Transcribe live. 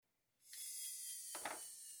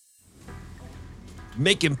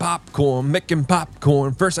Making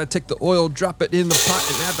popcorn. First I take the oil, drop it in the pot,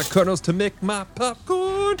 and add the kernels to make my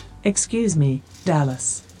popcorn. Excuse me,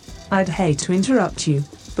 Dallas. I'd hate to interrupt you,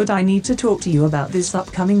 but I need to talk to you about this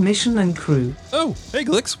upcoming mission and crew. Oh, hey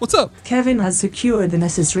Glix, what's up? Kevin has secured the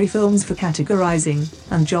necessary films for categorizing,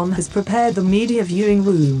 and John has prepared the media viewing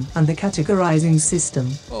room and the categorizing system.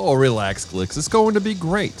 Oh, relax, Glix. It's going to be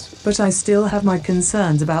great. But I still have my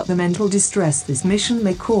concerns about the mental distress this mission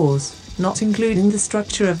may cause, not including the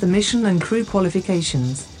structure of the mission and crew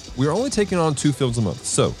qualifications. We're only taking on 2 films a month,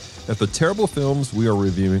 so if the terrible films we are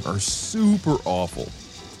reviewing are super awful,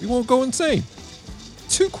 we won't go insane.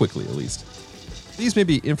 Too quickly, at least. These may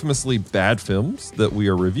be infamously bad films that we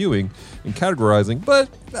are reviewing and categorizing, but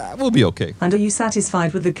we'll be okay. And are you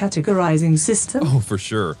satisfied with the categorizing system? Oh, for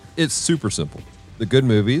sure. It's super simple. The good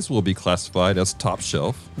movies will be classified as top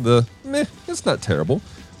shelf. The meh, it's not terrible,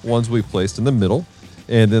 ones we placed in the middle.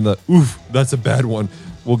 And then the oof, that's a bad one,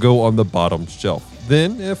 will go on the bottom shelf.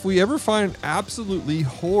 Then, if we ever find an absolutely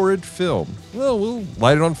horrid film, well, we'll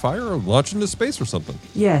light it on fire or launch into space or something.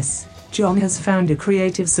 Yes, John has found a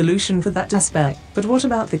creative solution for that aspect. But what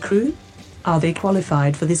about the crew? Are they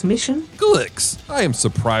qualified for this mission? Glix, I am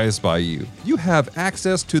surprised by you. You have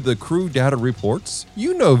access to the crew data reports.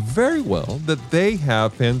 You know very well that they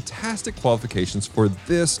have fantastic qualifications for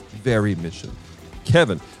this very mission.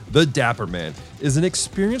 Kevin, the Dapper Man, is an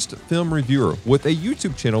experienced film reviewer with a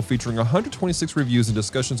YouTube channel featuring 126 reviews and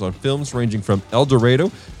discussions on films ranging from El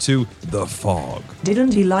Dorado to The Fog.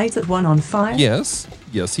 Didn't he light that one on fire? Yes,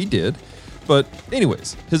 he did. But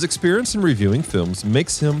anyways, his experience in reviewing films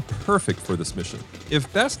makes him perfect for this mission.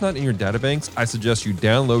 If that's not in your databanks, I suggest you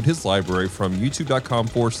download his library from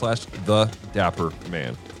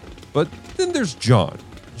youtube.com/thedapperman. But then there's John.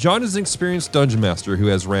 John is an experienced dungeon master who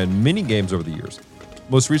has ran many games over the years.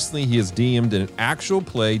 Most recently, he has DM'd an actual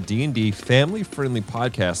play D&D family-friendly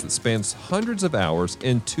podcast that spans hundreds of hours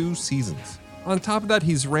in 2 seasons. On top of that,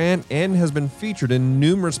 he's ran and has been featured in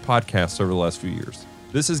numerous podcasts over the last few years.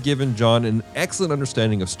 This has given John an excellent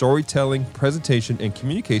understanding of storytelling, presentation, and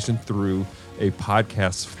communication through a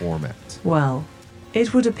podcast format. Well,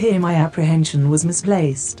 it would appear my apprehension was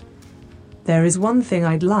misplaced. There is one thing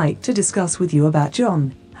I'd like to discuss with you about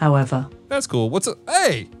John, however. That's cool. What's up?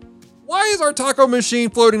 Hey! Why is our taco machine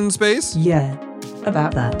floating in space? Yeah,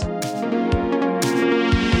 about that.